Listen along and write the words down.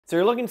So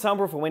you're looking to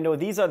soundproof a window.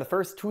 These are the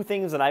first two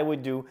things that I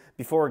would do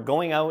before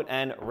going out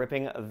and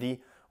ripping the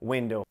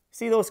window.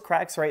 See those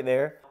cracks right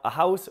there? A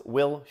house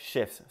will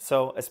shift.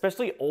 So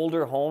especially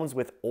older homes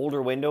with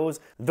older windows,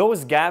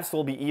 those gaps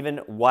will be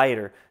even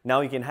wider. Now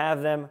you can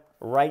have them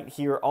right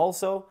here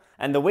also.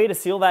 And the way to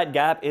seal that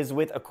gap is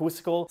with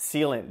acoustical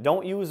sealant.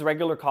 Don't use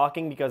regular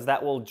caulking because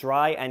that will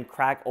dry and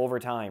crack over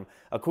time.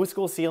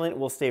 Acoustical sealant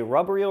will stay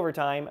rubbery over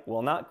time,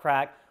 will not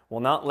crack, will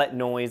not let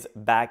noise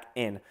back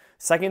in.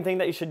 Second thing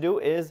that you should do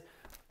is,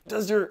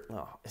 is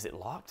it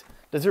locked?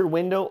 Does your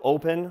window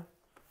open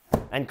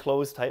and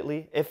close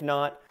tightly? If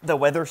not, the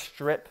weather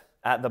strip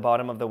at the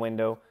bottom of the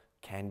window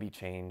can be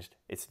changed.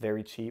 It's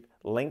very cheap.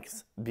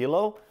 Links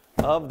below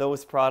of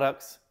those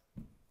products.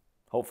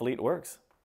 Hopefully it works.